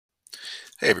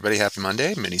Hey everybody, happy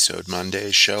Monday, Minisode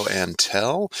Monday show and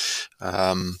tell.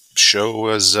 Show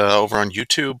was over on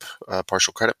YouTube,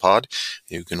 Partial Credit Pod.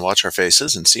 You can watch our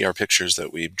faces and see our pictures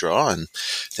that we draw and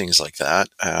things like that.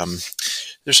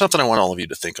 There's something I want all of you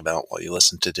to think about while you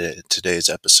listen to today's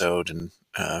episode, and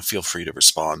feel free to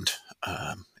respond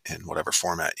in whatever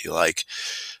format you like.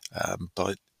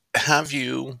 But have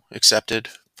you accepted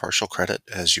Partial Credit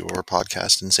as your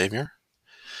podcast and savior?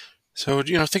 So,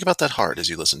 think about that hard as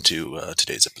you listen to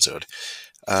today's episode.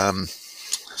 Um,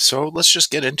 so let's just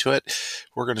get into it.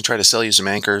 We're going to try to sell you some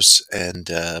anchors, and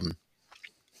then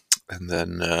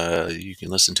you can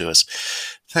listen to us.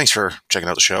 Thanks for checking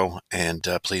out the show, and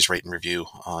please rate and review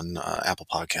on Apple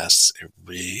Podcasts. It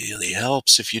really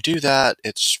helps if you do that.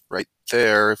 It's right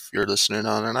there if you're listening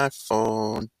on an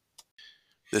iPhone.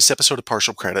 This episode of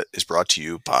Partial Credit is brought to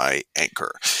you by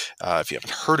Anchor. If you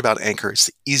haven't heard about Anchor, it's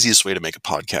the easiest way to make a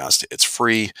podcast. It's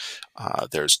free.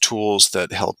 There's tools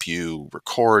that help you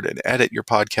record and edit your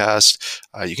podcast.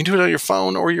 You can do it on your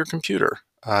phone or your computer.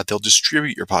 They'll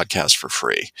distribute your podcast for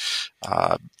free.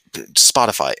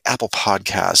 Spotify, Apple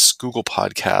Podcasts, Google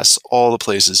Podcasts, all the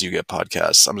places you get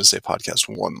podcasts. I'm going to say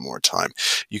podcast one more time.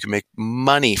 You can make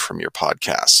money from your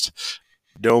podcast.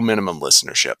 No minimum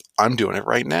listenership. I'm doing it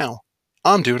right now.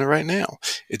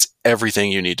 It's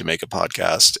everything you need to make a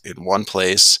podcast in one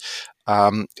place.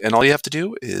 And all you have to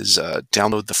do is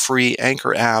download the free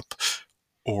Anchor app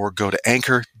or go to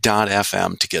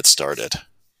anchor.fm to get started.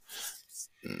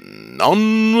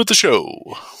 On with the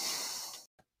show.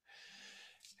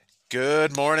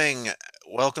 Good morning.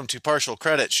 Welcome to Partial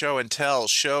Credit Show and Tell.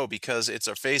 Show because it's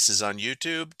our faces on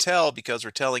YouTube. Tell because we're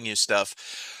telling you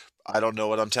stuff. I don't know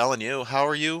what I'm telling you. How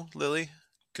are you, Lily?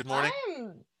 Good morning.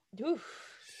 I'm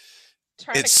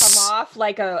trying to come off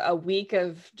like a week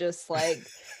of just like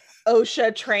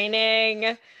OSHA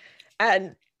training,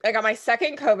 and I got my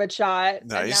second COVID shot.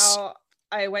 Nice. And now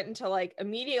I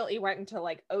immediately went into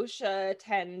OSHA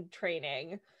 10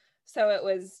 training. So it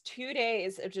was 2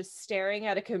 days of just staring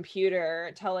at a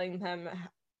computer, telling them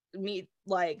me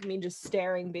just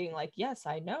staring, being like, yes,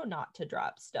 I know not to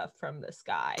drop stuff from the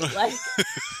sky.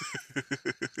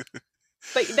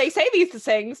 But they say these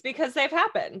things because they've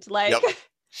happened. Yep.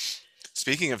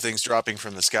 Speaking of things dropping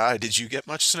from the sky, did you get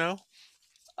much snow?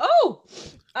 Oh,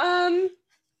 I'd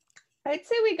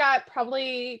say we got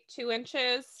probably 2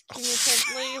 inches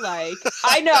cumulatively.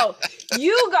 I know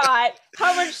you got.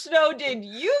 How much snow did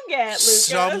you get, Lucas?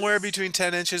 Somewhere between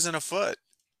 10 inches and a foot.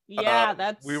 Yeah,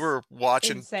 that's we were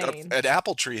watching insane. An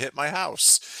apple tree hit my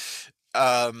house.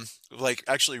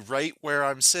 Actually right where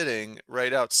I'm sitting,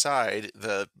 right outside,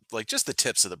 just the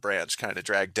tips of the branch kind of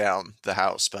dragged down the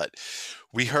house, but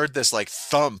we heard this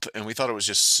thump and we thought it was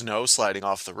just snow sliding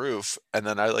off the roof. And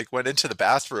then I went into the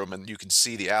bathroom and you can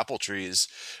see the apple trees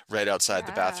right outside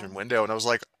the bathroom window. And I was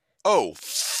like, oh,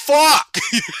 fuck.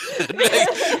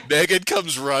 Megan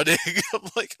comes running. I'm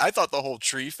like, I thought the whole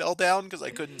tree fell down because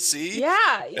I couldn't see.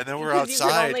 Yeah. And then we're outside.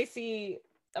 You can only see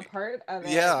a part of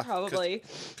it, probably.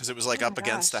 Because it was up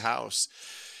against the house.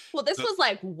 Well, this was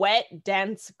wet,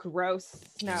 dense, gross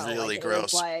snow. Really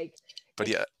gross. But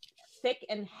yeah. Thick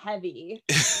and heavy.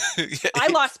 I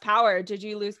lost power. Did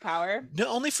you lose power? No,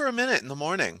 only for a minute in the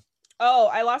morning. Oh,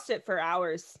 I lost it for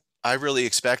hours. I really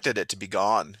expected it to be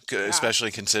gone,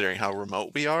 especially considering how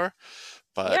remote we are.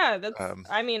 But yeah, that's,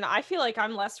 I feel like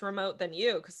I'm less remote than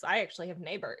you because I actually have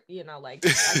neighbor. I can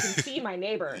see my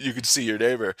neighbor. You can see your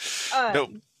neighbor.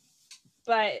 Nope.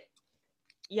 But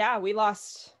yeah, we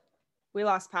lost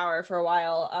power for a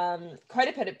while. Quite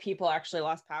a bit of people actually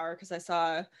lost power because I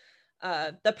saw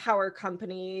the power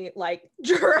company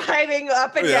driving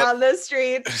up and down the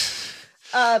street.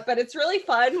 But it's really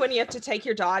fun when you have to take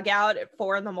your dog out at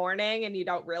 4 a.m. and you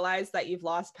don't realize that you've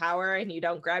lost power and you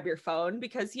don't grab your phone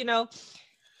because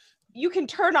you can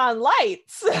turn on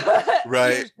lights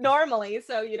right normally,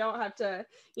 so you don't have to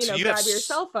grab your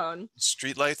cell phone.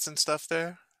 Street lights and stuff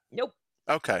there? Nope.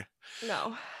 Okay.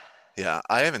 No. Yeah,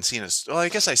 I haven't seen I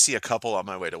guess I see a couple on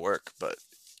my way to work, but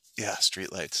yeah,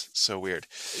 street lights, so weird.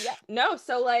 Yeah, no,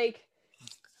 so I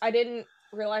didn't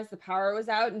realize the power was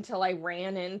out until I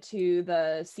ran into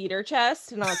the cedar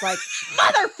chest and I was like,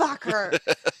 motherfucker.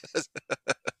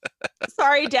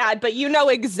 Sorry, Dad, but you know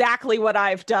exactly what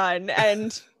I've done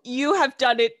and you have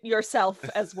done it yourself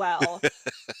as well.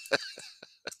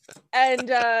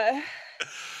 And I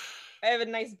have a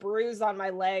nice bruise on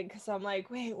my leg, so I'm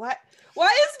like, wait, what? Why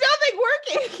is nothing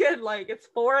working? And it's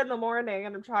 4 a.m.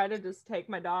 and I'm trying to just take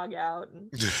my dog out.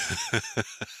 And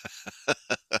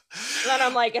then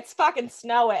I'm like, it's fucking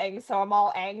snowing, so I'm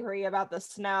all angry about the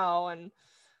snow and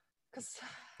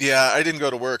yeah, I didn't go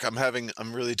to work.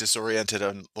 I'm really disoriented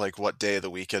on what day of the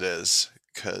week it is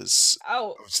because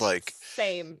Oh, it was like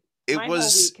same. it My whole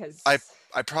was week I has.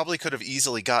 I probably could have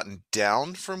easily gotten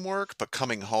down from work, but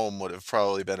coming home would have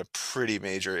probably been a pretty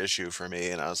major issue for me,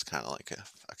 and I was kind of like,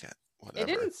 fuck it, It whatever.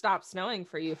 didn't stop snowing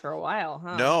for you for a while,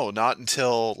 huh? No, not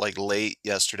until like late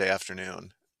yesterday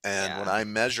afternoon. And when Yeah. I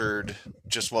measured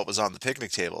just what was on the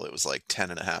picnic table, it was like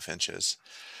 10.5 inches.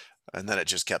 And then it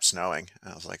just kept snowing.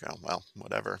 I was like, oh, well,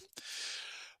 whatever.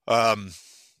 Um,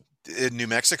 in New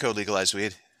Mexico legalized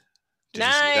weed. Did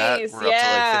you see that? Nice. We're up to like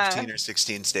Yeah. 15 or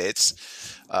 16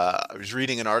 states. I was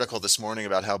reading an article this morning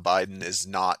about how Biden is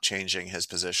not changing his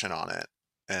position on it.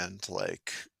 And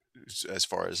like, as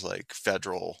far as like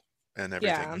federal and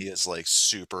everything, Yeah. he is like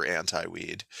super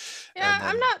anti-weed. Yeah,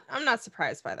 And then, I'm not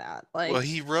surprised by that. well, Like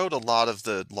he wrote a lot of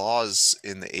the laws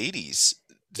in the 80s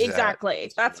that, exactly. you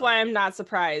That's know, why I'm not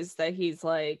surprised that he's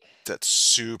like that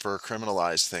super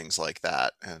criminalized things like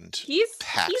that and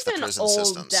packed he's the an prison old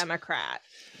systems. Democrat.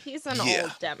 He's an Yeah.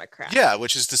 old Democrat. Yeah,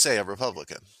 which is to say a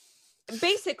Republican.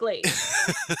 Basically.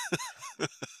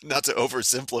 Not to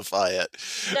oversimplify it,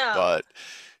 No. but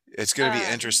it's going to be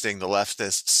Um interesting. The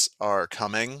leftists are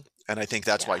coming, and I think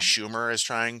that's why yeah. Schumer is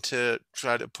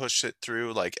try to push it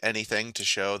through like anything to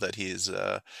show that he's He's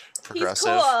cool.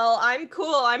 progressive. I'm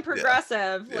cool. I'm Yeah.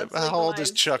 progressive. Yeah. Let's How old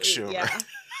is legalize. Chuck Schumer? Yeah.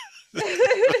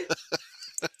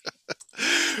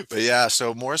 But yeah,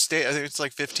 so more state. I think it's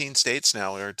like 15 states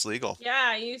now where it's legal.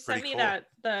 Yeah, you Pretty sent me cool. that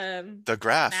the The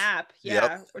graph. map. Yep.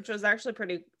 Yeah, which was actually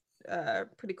pretty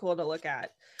cool to look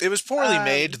at. It was poorly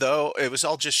made Um though. It was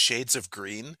all just shades of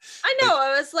green. I Like know.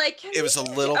 I was like, can it we was a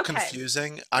little okay.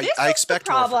 confusing. This I is the expect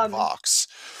more from problem. Vox.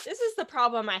 This is the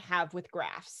problem I have with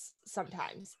graphs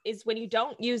sometimes is when you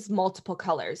don't use multiple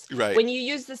colors. Right. When you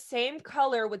use the same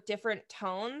color with different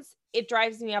tones, it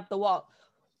drives me up the wall.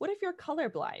 What if you're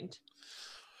colorblind?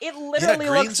 It Yeah, literally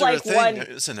looks greens are a like thing, one.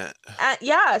 isn't it?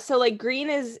 Yeah, so like green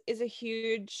is a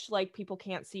huge like people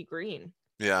can't see green.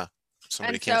 Yeah.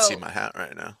 Somebody And can't see so my hat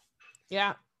right now.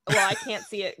 yeah, well I can't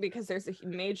see it because there's a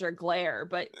major glare,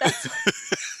 but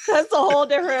that's a whole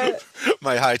different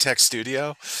My high-tech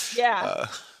studio. yeah.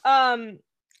 Uh,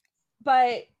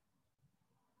 But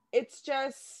it's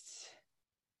just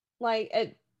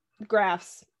like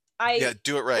graphs. yeah,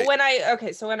 do it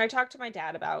right. So when I talk to my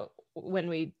dad about when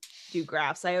we do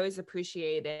graphs, I always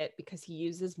appreciate it because he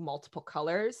uses multiple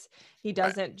colors. He Right.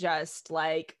 doesn't just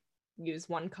like use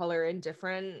one color in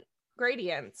different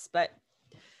gradients, but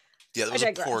Yeah, that I was a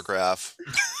digress. poor graph.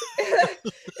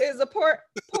 It was a poor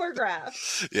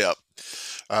graph. Yep.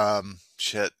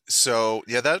 Shit. So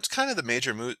yeah, that's kind of the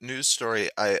major news story.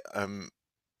 I'm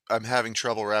having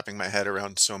trouble wrapping my head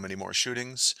around so many more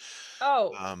shootings.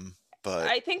 Oh, But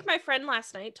I think my friend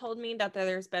last night told me that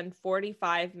there's been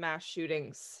 45 mass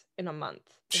shootings in a month,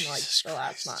 in like Jesus the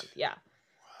last Christ. month. Yeah.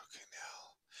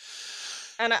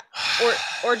 Fucking And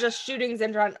or just shootings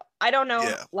in general. I don't know.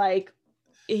 Yeah. Like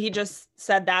he just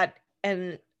said that,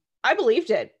 and I believed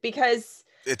it because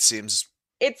it seems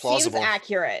it plausible. seems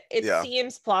accurate. It Yeah.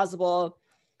 seems plausible.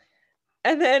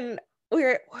 And then we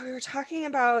were talking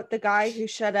about the guy who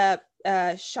shot up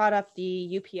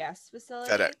the UPS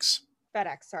facility.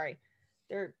 FedEx, sorry.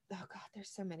 Oh god, there's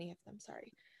so many of them,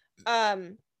 sorry.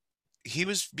 He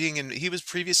was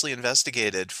previously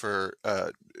investigated for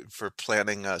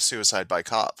planning suicide by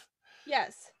cop.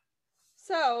 Yes.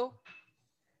 So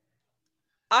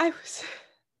I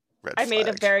made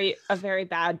a very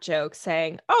bad joke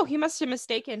saying, "Oh, he must have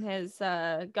mistaken his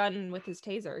gun with his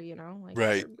taser, you know, like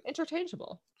right.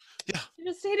 interchangeable." Yeah. He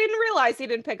didn't realize he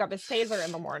didn't pick up his taser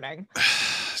in the morning.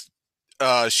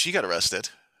 She got arrested.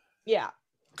 Yeah.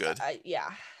 Good.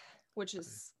 Yeah. Which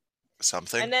is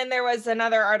something. And then there was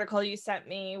another article you sent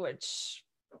me, which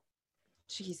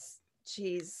cheese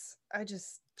and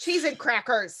crackers. Cheese and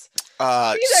crackers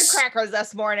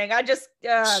this morning.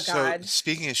 God.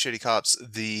 Speaking of shitty cops,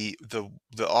 the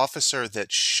officer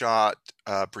that shot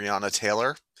Breonna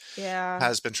Taylor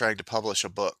has been trying to publish a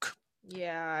book.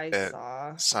 Yeah, I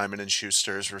saw. Simon &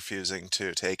 Schuster's refusing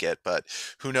to take it, but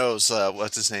who knows,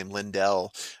 what's his name,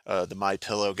 Lindell, the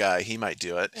MyPillow guy, he might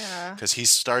do it, because he's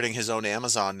starting his own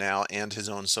Amazon now and his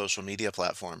own social media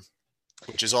platform,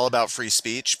 which is all about free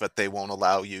speech, but they won't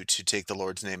allow you to take the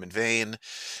Lord's name in vain,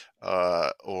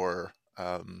 or...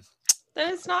 Then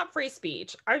it's not free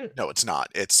speech. No, it's not.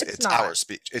 It's not. Our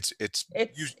speech. It's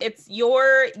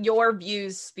your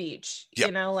views speech. Yep.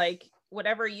 You know, like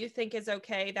whatever you think is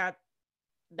okay,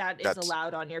 that's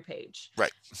allowed on your page.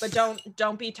 Right. But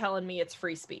don't be telling me it's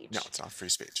free speech. No, it's not free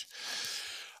speech.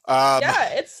 Yeah,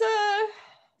 it's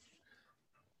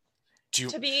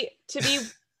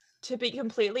to be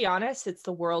completely honest, it's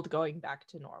the world going back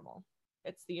to normal.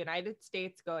 It's the United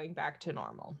States going back to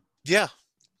normal. Yeah.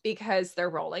 because they're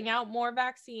rolling out more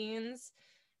vaccines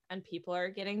and people are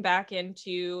getting back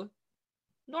into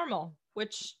normal,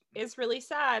 which is really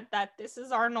sad that this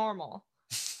is our normal.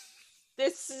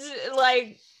 This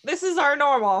is our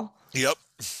normal. Yep.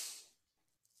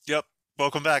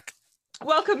 Welcome back.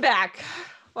 Welcome back.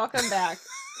 I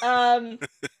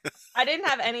didn't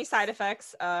have any side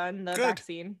effects on the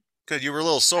vaccine. Good. You were a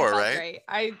little sore, right?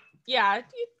 Great.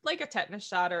 Like a tetanus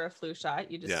shot or a flu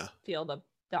shot. You just feel the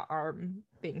arm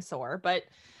being sore. But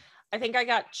I think I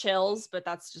got chills, but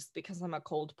that's just because I'm a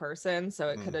cold person. So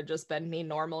it could have just been me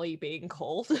normally being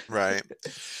cold. Right.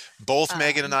 Both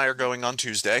Megan and I are going on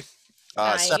Tuesday.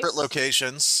 Nice. Separate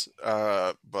locations,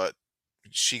 but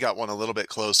she got one a little bit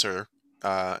closer.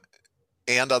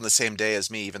 And on the same day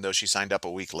as me, even though she signed up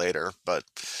a week later, but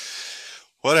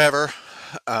whatever.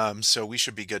 So we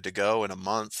should be good to go in a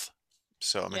month.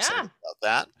 So I'm excited about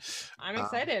that. I'm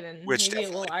excited, and maybe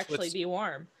it will actually be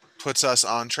warm. Puts us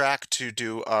on track to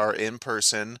do our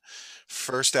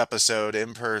first episode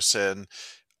in person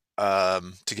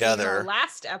together. Our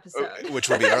last episode. Which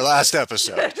will be our last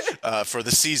episode for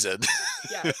the season.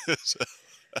 Yes.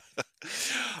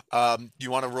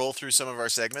 You want to roll through some of our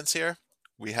segments here?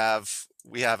 We have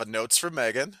a notes from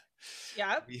Megan.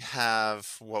 Yep. We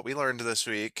have what we learned this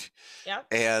week. Yep.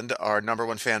 And our number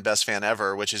one fan, best fan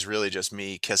ever, which is really just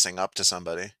me kissing up to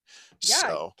somebody. Yeah,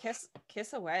 so,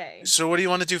 kiss away. So what do you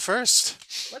want to do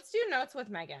first? Let's do notes with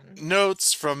Megan.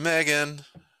 Notes from Megan.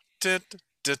 I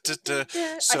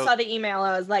saw the email.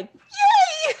 I was like,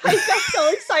 yay! I got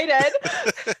so excited.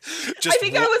 I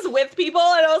think I was with people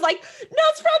and I was like,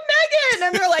 notes from Megan!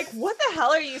 And they're like, what the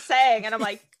hell are you saying? And I'm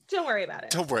like, don't worry about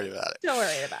it. Don't worry about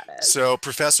it. So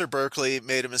Professor Berkeley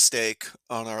made a mistake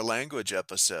on our language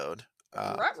episode.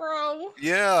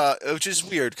 Yeah, which is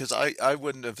weird because I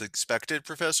wouldn't have expected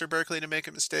Professor Berkeley to make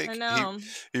a mistake. I know.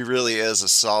 He really is a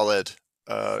solid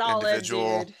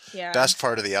individual. Dude. Yeah. Best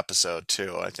part of the episode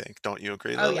too, I think. Don't you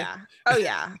agree, Lily? Oh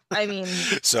yeah. I mean,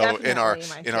 so in our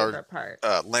part.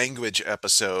 Language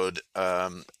episode,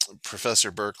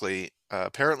 Professor Berkeley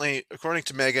apparently, according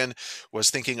to Megan, was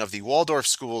thinking of the Waldorf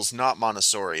schools, not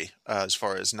Montessori, as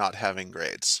far as not having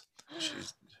grades.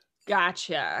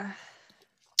 Gotcha.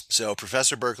 So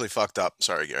Professor Berkeley fucked up.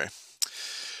 Sorry, Gary.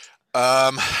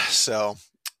 But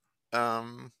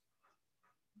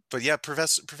yeah,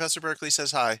 Professor Berkeley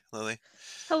says hi, Lily.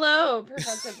 Hello,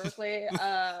 Professor Berkeley.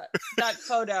 The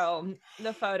photo.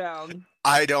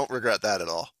 I don't regret that at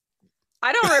all.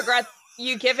 I don't regret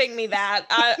you giving me that.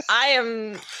 I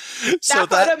am. That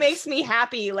photo makes me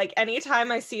happy. Like anytime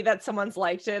I see that someone's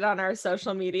liked it on our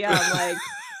social media, I'm like.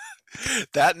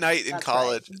 That night in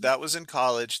college, right. That was in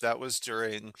college. That was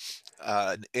during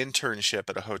an internship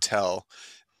at a hotel,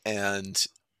 and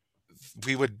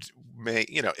we would make,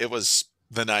 it was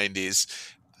the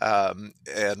 90s,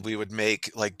 and we would make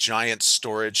like giant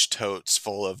storage totes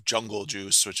full of Jungle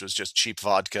Juice, which was just cheap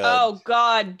vodka. Oh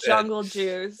God, Jungle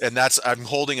Juice. And I'm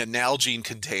holding a Nalgene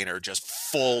container just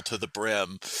full to the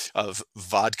brim of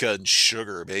vodka and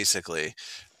sugar, basically.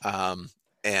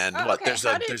 And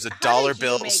there's a dollar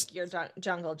bill. How did you make your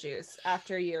Jungle Juice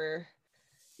after your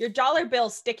dollar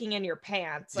bill sticking in your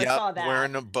pants? I saw that.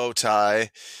 Wearing a bow tie.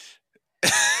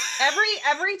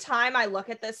 Every time I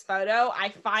look at this photo, I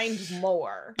find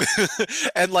more.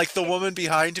 And like the woman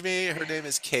behind me, her name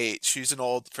is Kate. She's an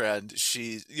old friend.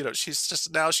 She's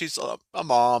just now she's a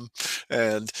mom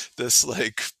and this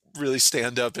like really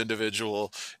stand-up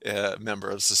individual member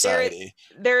of society.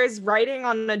 There is writing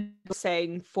on the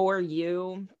saying "for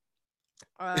you."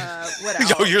 What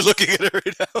else? Oh, you're looking at it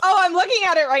right now. Oh, I'm looking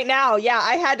at it right now. Yeah,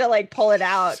 I had to like pull it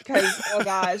out because oh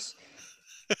gosh,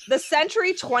 the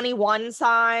Century 21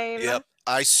 sign. Yep,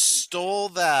 I stole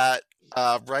that.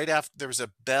 Right after there was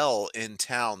a bell in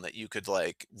town that you could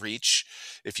like reach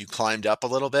if you climbed up a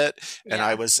little bit, and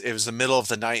it was the middle of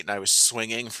the night and I was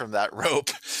swinging from that rope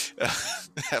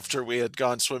after we had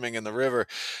gone swimming in the river.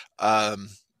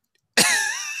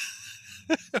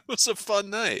 It was a fun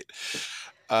night.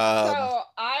 So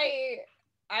I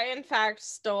in fact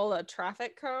stole a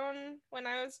traffic cone when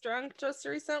I was drunk just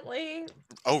recently.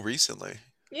 Oh, recently?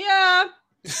 Yeah.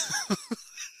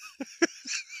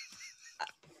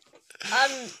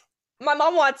 My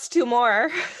mom wants 2 more.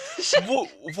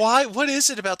 Why? What is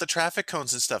it about the traffic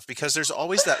cones and stuff? Because there's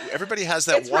always that. Everybody has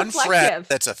that one reflective. friend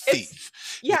that's a thief.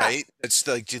 Yeah. Right? It's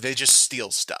like they just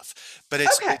steal stuff. But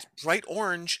it's bright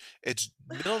orange. It's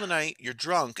middle of the night. You're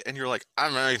drunk and you're like,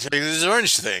 I'm gonna take this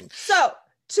orange thing. So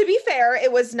to be fair,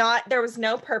 it was not. There was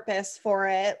no purpose for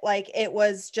it. Like it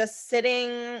was just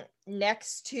sitting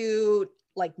next to.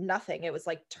 Like nothing. It was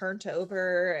like turned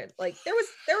over. Like there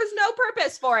was no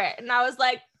purpose for it. And I was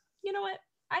like, you know what?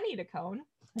 I need a cone.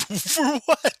 For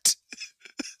what?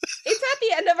 It's at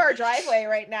the end of our driveway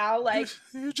right now. You, Like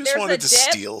you just there's a wanted to dip.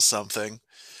 steal something.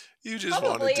 You just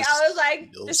wanted Probably. to I was like,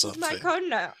 steal this is my something.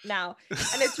 code now.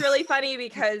 And it's really funny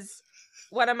because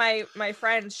one of my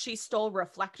friends, she stole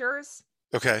reflectors.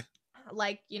 Okay.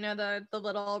 Like, the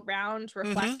little round Mm-hmm.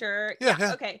 reflector. Yeah, Yeah,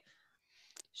 yeah. okay.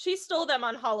 She stole them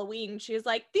on Halloween. She was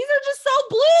like, these are just so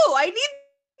blue. I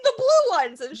need the blue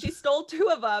ones. And she stole two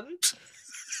of them.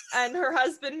 And her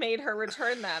husband made her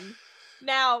return them.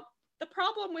 Now, the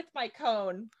problem with my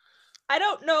cone, I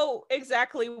don't know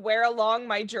exactly where along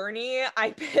my journey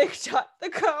I picked up the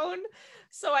cone,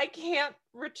 so I can't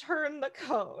return the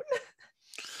cone.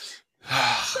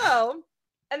 So,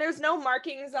 and there's no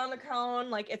markings on the cone.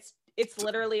 Like it's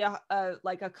literally a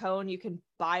like a cone you can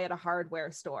buy at a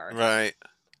hardware store. Right.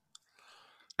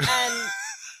 And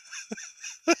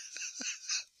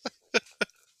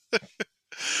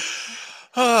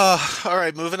All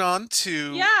right, moving on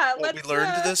to yeah, what we let's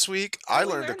learned this week. I what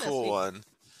we learned a learned this cool week. one.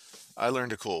 I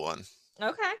learned a cool one.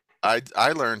 Okay.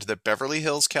 I learned that Beverly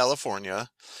Hills, California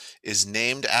is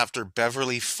named after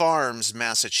Beverly Farms,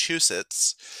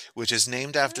 Massachusetts, which is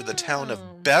named after the town of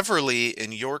Oh. Beverly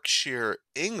in Yorkshire,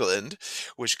 England,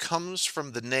 which comes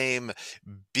from the name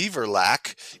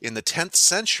Beaverlack in the 10th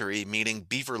century, meaning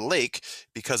Beaver Lake,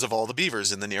 because of all the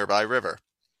beavers in the nearby river.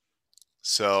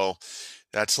 So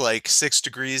that's like 6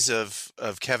 degrees of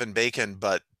Kevin Bacon,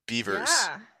 but beavers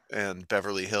Yeah. and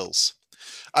Beverly Hills.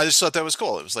 I just thought that was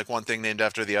cool. It was like one thing named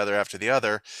after the other after the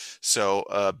other.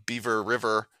 So Beaver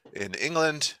River in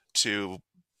England to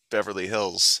Beverly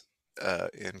Hills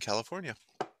in California.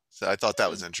 So I thought that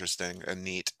Hmm. was interesting and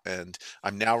neat. And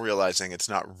I'm now realizing it's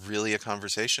not really a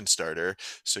conversation starter.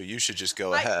 So you should just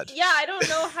go ahead. I don't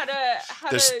know how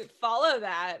There's, to follow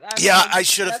that. I'm yeah, like, I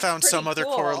should have that's found some pretty other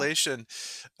cool. correlation.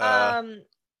 Uh, Um,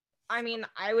 I mean,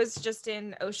 I was just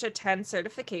in OSHA 10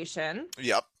 certification,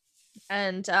 yep.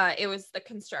 and it was the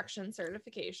construction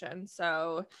certification.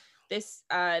 So this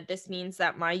means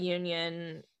that my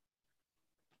union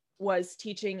was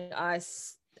teaching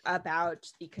us about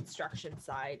the construction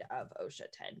side of OSHA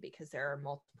 10, because there are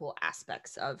multiple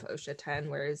aspects of OSHA 10,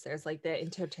 whereas there's like the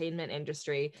entertainment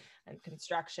industry and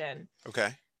construction.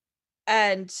 Okay.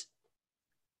 And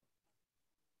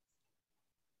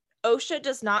OSHA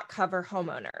does not cover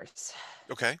homeowners.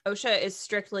 Okay. OSHA is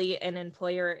strictly an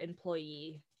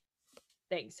employer-employee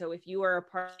thing. So if you are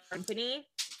a company,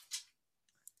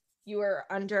 you are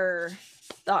under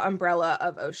the umbrella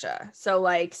of OSHA. So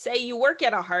like, say you work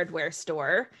at a hardware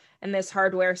store and this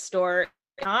hardware store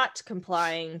is not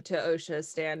complying to OSHA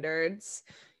standards,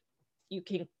 you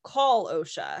can call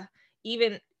OSHA,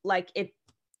 even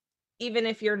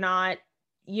if you're not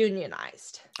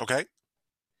unionized. Okay.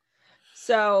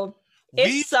 So if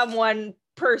We someone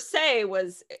per se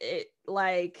was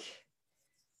like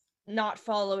not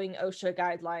following OSHA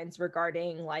guidelines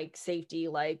regarding like safety,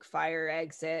 like fire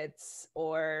exits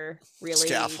or really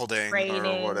scaffolding or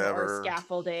training or whatever.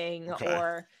 scaffolding Okay.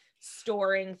 or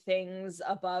storing things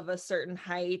above a certain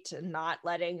height and not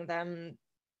letting them,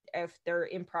 if they're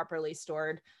improperly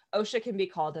stored, OSHA can be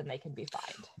called and they can be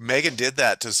fined. Megan did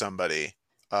that to somebody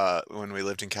when we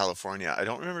lived in California. I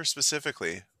don't remember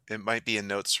specifically. It might be in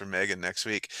notes from Megan next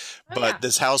week. Oh yeah. But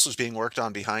this house was being worked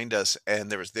on behind us, and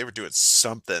they were doing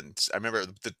something. I remember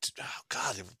oh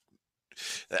God,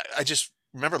 I just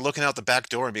remember looking out the back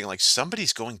door and being like,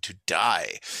 somebody's going to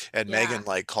die. And Yeah. Megan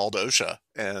like called OSHA,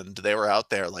 and they were out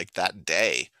there like that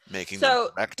day making them So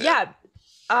correct it. yeah.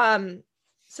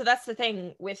 So that's the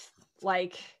thing with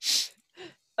like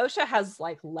OSHA has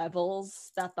like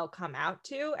levels that they'll come out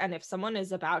to, and if someone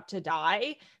is about to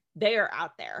die, they are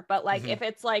out there. But like if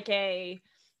it's like a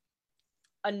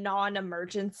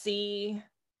non-emergency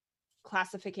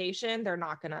classification,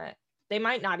 they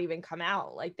might not even come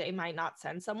out. Like they might not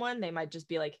send someone. They might just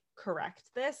be like, correct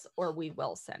this, or we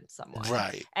will send someone.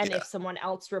 Right. And yeah. if someone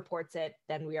else reports it,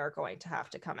 then we are going to have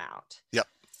to come out. Yep.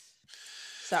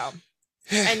 So,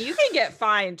 and you can get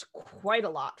fined quite a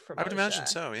lot from I would OSHA. imagine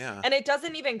so, yeah. And it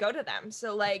doesn't even go to them.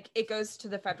 So like it goes to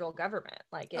the federal government.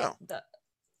 Like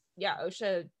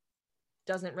OSHA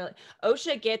doesn't really.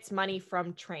 OSHA gets money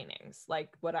from trainings, like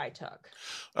what I took.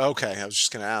 Okay, I was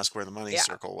just going to ask where the money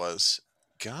circle was.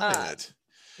 Got it.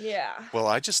 Yeah. Well,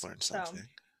 I just learned something.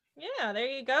 Yeah, there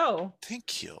you go.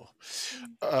 Thank you.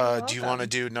 Do you want to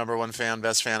do number one fan,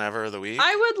 best fan ever of the week?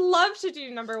 I would love to do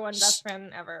number one best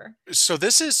fan ever. So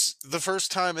this is the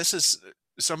first time. This is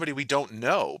somebody we don't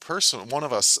know personally. One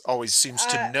of us always seems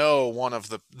to know one of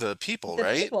the people,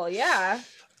 right? People, yeah.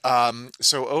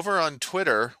 So over on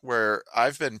Twitter, where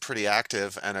I've been pretty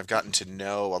active and I've gotten to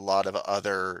know a lot of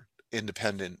other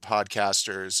independent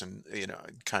podcasters and,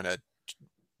 kind of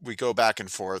we go back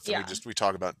and forth, and Yeah. we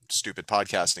talk about stupid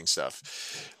podcasting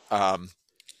stuff.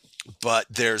 But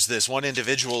there's this one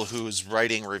individual who's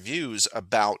writing reviews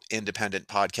about independent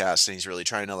podcasts, and he's really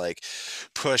trying to like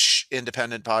push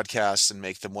independent podcasts and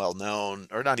make them well known,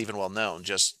 or not even well known,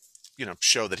 just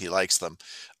show that he likes them.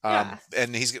 Yeah.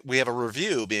 And we have a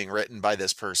review being written by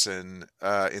this person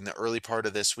in the early part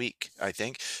of this week, I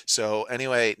think. So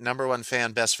anyway, number one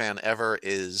fan, best fan ever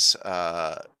is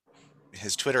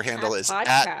his Twitter handle is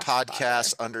at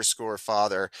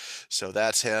podcast_father. So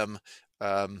that's him.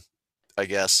 I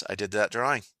guess I did that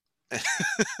drawing.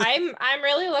 I'm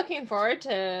really looking forward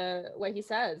to what he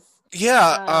says.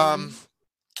 Yeah.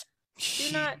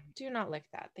 Do not lick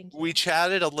that. Thank you. We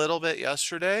chatted a little bit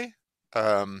yesterday.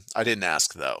 I didn't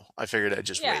ask though. I figured I'd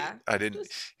just wait. I didn't.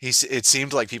 It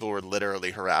seemed like people were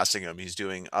literally harassing him. He's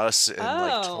doing us and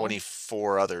like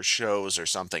 24 other shows or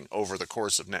something over the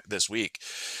course of this week,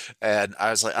 and I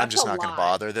was like, I'm just not going to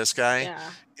bother this guy.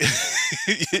 Yeah.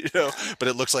 But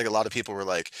it looks like a lot of people were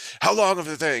like, how long of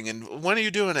the thing, and when are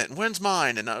you doing it, and when's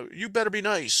mine, and you better be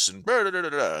nice, and blah, blah, blah,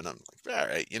 blah. And I'm like, all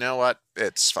right, you know what,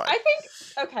 it's fine. I think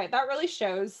okay, that really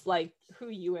shows like who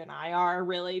you and I are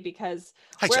really, because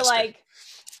we're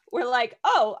like,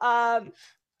 oh,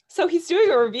 so he's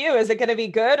doing a review, is it going to be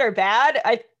good or bad?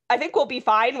 I think we'll be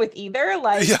fine with either.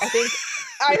 Like, yeah.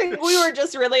 I think we were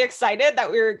just really excited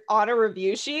that we were on a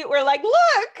review sheet. We're like,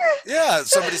 look. Yeah,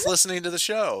 somebody's listening to the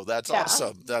show. That's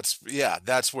awesome.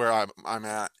 That's where I'm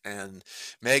at. And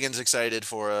Megan's excited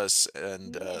for us,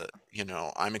 and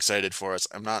I'm excited for us.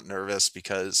 I'm not nervous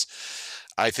because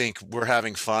I think we're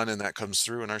having fun, and that comes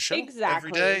through in our show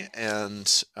every day.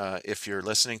 And if you're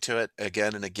listening to it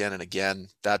again and again and again,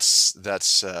 that's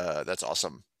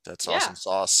awesome. That's awesome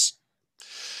sauce.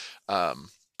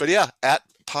 But yeah, at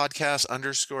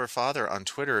podcast_father on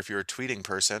Twitter if you're a tweeting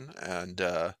person, and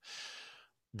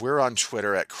we're on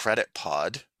Twitter at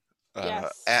CreditPod.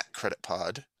 At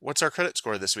CreditPod. What's our credit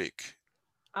score this week?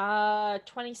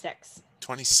 26.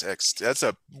 26. That's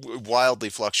a wildly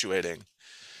fluctuating.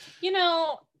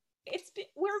 We're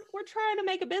trying to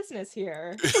make a business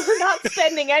here. We're not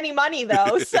spending any money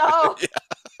though, so.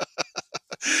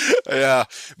 Yeah,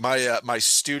 my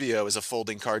studio is a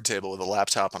folding card table with a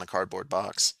laptop on a cardboard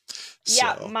box.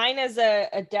 Yeah, mine is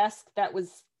a desk that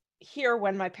was here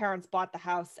when my parents bought the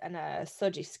house, and a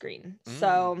Soji screen.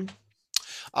 So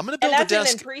I'm gonna build a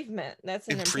desk. An improvement. That's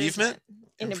an improvement.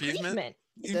 An improvement.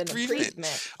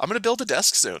 I'm gonna build a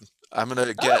desk soon. I'm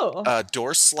gonna get a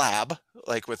door slab,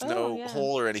 like with no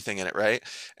hole or anything in it, right?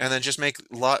 And then just make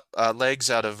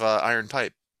legs out of iron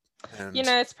pipe. And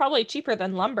it's probably cheaper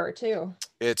than lumber too.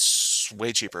 It's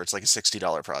way cheaper. It's like a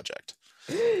 $60 project.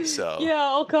 So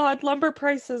oh god, lumber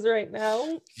prices right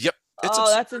now. Yep.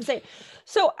 That's insane.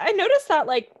 So I noticed that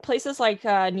like places like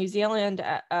New Zealand,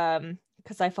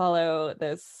 because I follow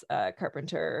this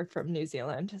carpenter from New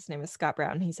Zealand. His name is Scott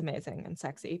Brown. He's amazing and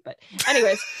sexy. But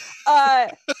anyways,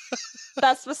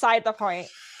 that's beside the point.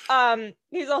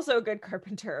 He's also a good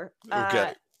carpenter.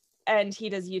 Okay. And he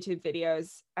does YouTube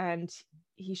videos, and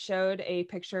he showed a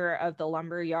picture of the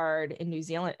lumber yard in New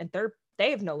Zealand, and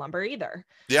they have no lumber either.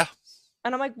 Yeah.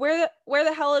 And I'm like, where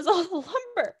the hell is all the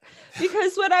lumber?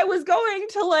 Because when I was going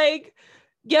to like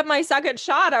get my second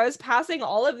shot, I was passing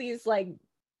all of these like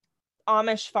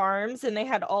Amish farms, and they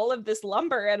had all of this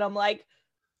lumber, and I'm like,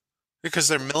 because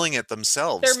they're milling it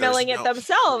themselves.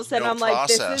 And I'm like,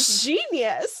 this is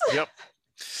genius. Yep.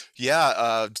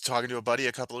 Yeah. Talking to a buddy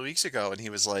a couple of weeks ago, and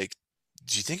he was like,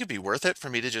 do you think it'd be worth it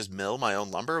for me to just mill my own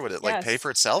lumber? Would it like pay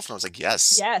for itself? And I was like,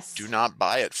 yes. Do not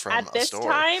buy it from a store. At this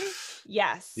time,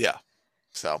 yes. Yeah.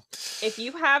 So if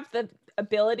you have the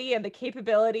ability and the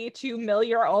capability to mill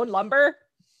your own lumber,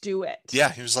 do it.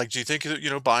 Yeah. He was like, do you think,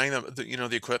 buying the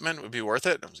equipment would be worth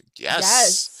it? And I was like,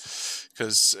 yes.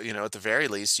 Because, at the very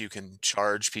least, you can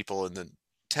charge people in the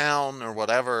town or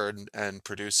whatever and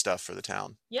produce stuff for the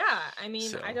town. Yeah. I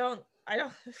mean, I don't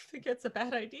think it's a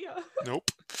bad idea.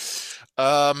 Nope.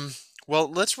 Well,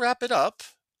 let's wrap it up.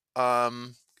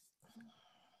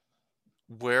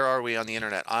 Where are we on the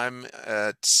internet? I'm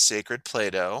at Sacred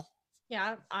Play-Doh.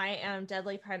 Yeah, I am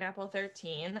Deadly Pineapple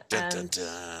 13. Dun, dun,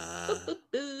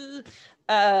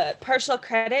 dun. Partial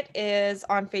Credit is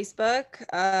on Facebook.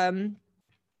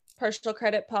 Partial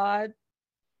Credit Pod.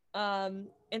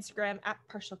 Instagram at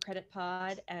Partial Credit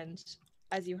Pod, and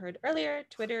as you heard earlier,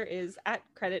 Twitter is at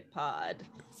Credit Pod.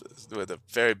 With a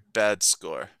very bad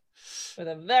score. With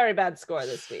a very bad score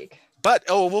this week. But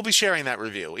we'll be sharing that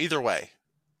review either way.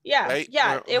 Yeah, right?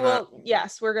 Yeah,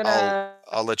 we're gonna.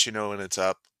 I'll let you know when it's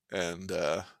up, and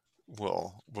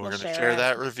we're gonna share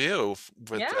that review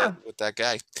with that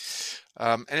guy.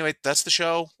 Anyway, that's the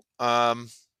show.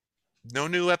 No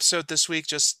new episode this week.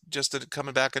 Just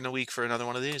coming back in a week for another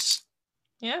one of these.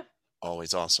 Yeah.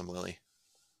 Always awesome, Lily.